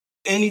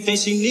Anything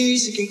she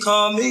needs, she can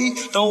call me.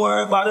 Don't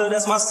worry about it,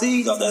 that's my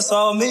seed, oh, that's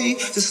all me.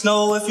 Just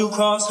know if you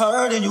cross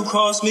her, then you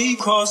cross me,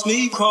 cross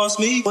me, cross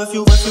me. If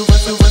you.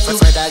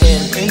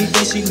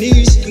 Anything she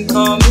needs, she can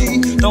call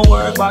me. Don't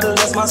worry about it,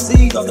 that's my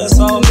seed, oh, that's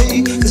all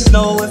me. Just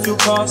know if you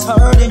cross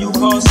her, then you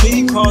cross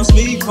me, cross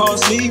me,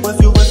 cross me.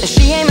 If you. And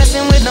she ain't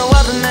messing with no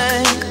other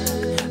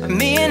man.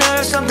 Me and her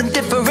are something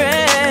different.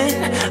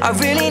 I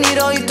really need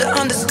all you to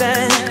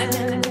understand.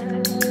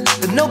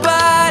 But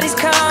nobody's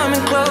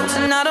coming close,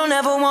 and I don't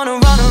ever wanna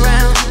run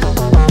around.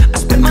 I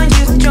spent my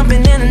youth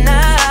jumping in and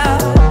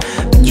out,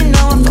 but you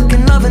know I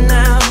fucking love her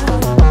now,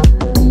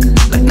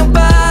 like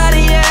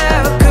nobody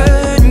ever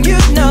could. And you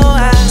know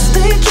I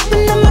stay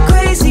tripping on my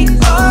crazy.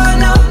 Oh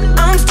no,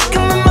 I'm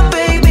sticking with my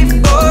baby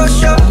for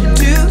sure.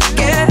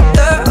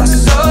 Together or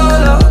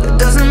solo, it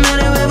doesn't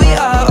matter where we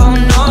are. Oh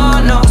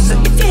no, no. So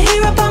if you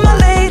hear about my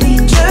lady,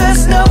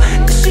 just know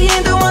that she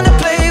ain't the one to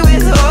play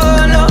with.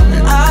 Oh no,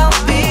 and I'll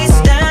be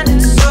standing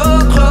so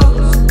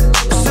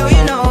close, so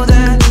you know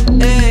that.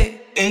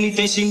 Hey.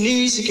 Anything she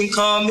needs, she can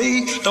call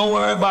me. Don't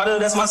worry about it,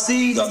 that's my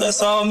seed, oh,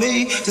 that's all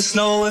me. Just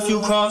know if you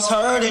cross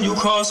her, then you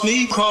cross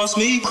me, cross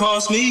me,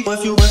 cross me.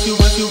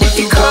 If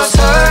you cross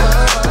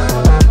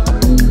her,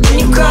 then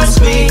you cross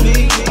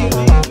me,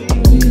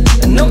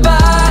 and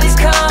nobody's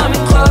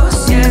coming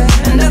close, yeah.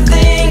 And I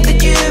think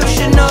that you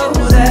should know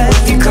that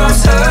if you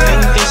cross her,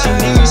 anything she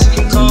needs, she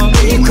can call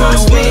me. You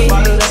cross me, don't worry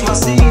about it, that's my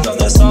seed, oh,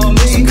 that's all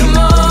me. So come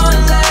on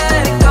and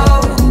let it go.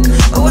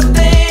 Oh, I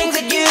think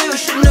that you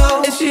should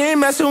know. If she ain't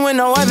messing with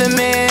no other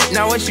man,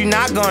 now what you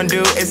not gonna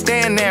do is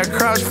stand there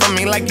across from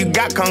me like you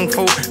got kung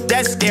fu.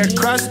 That stare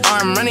crust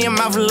arm running your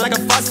mouth like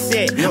a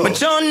faucet. But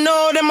you don't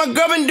know that my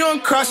girl been doing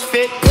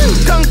CrossFit.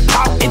 Kung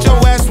pop, hit your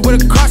ass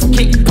with a cross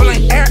kick,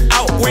 pulling air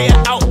out, where you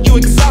out, you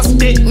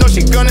exhausted. No,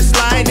 she gonna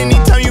slide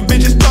anytime you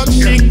bitches talk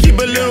shit. Keep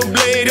a little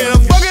blade in a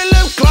fucking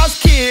lip gloss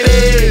kid.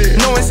 Hey.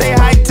 No one say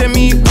hi to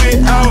me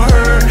without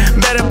her.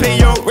 Better pay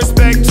your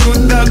respect to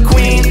the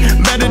queen.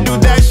 Better do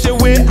that shit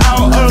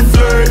without a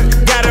flirt.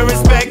 Gotta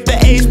respect the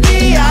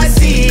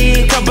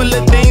HBIC. Couple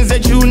of things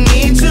that you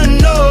need to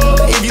know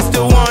if you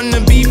still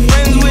wanna be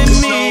friends with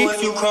me.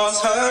 If you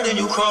cross her, then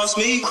you cross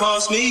me,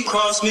 cross me,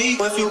 cross me.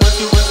 If you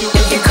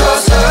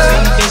cross her,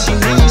 anything she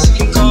needs, she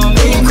can call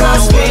me. You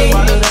cross me,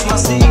 that's my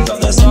seed, oh,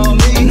 that's all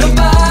me.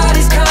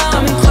 nobody's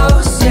coming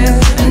close,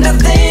 yeah. And I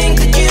think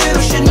that you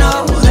should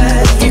know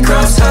that if you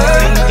cross her,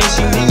 Anything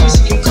she needs,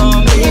 she can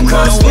call me. You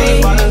cross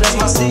me, that's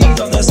my seed,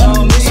 oh, that's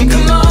all me. so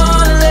come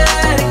on and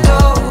let it go.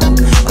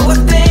 Oh, I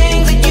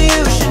think that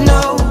you should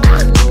know.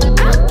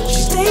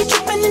 She stay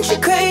tripping and she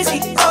crazy.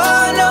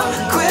 Oh no,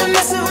 quit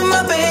messing with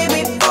my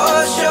baby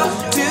for sure.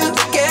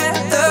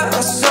 Together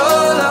or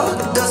solo,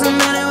 it doesn't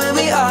matter where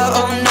we are.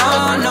 Oh no,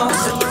 no.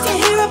 So if you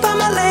hear about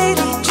my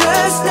lady,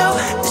 just know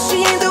that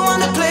she ain't the one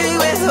to play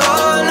with.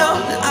 Oh no,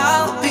 and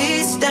I'll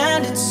be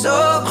standing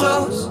so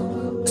close,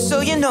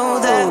 so you know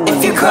that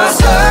if you cross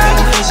her,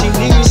 Anything she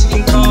needs, she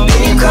can call me.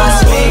 You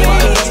cross me,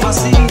 that's my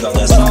seed, oh,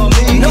 that's all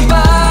me.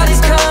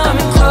 nobody's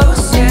coming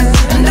close,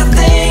 yeah. And I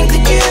think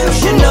that you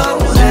should know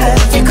that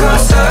if you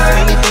cross her,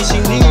 Anything she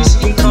needs, she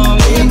can call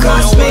me. You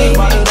cross me,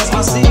 that's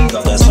my seed,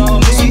 oh, that's all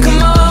me. so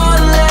come on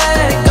and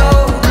let it go.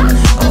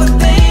 Oh, I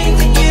think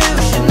that you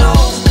should know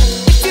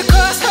if you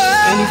cross her.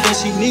 Anything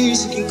she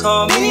needs, she can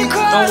call me. You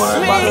cross Don't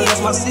worry about me. it,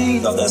 that's my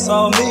seed, oh, that's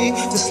all me.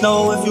 Just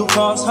know if you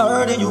cross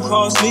her, then you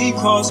cross me,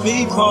 cross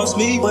me, cross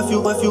me. If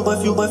you,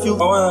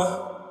 oh, yeah.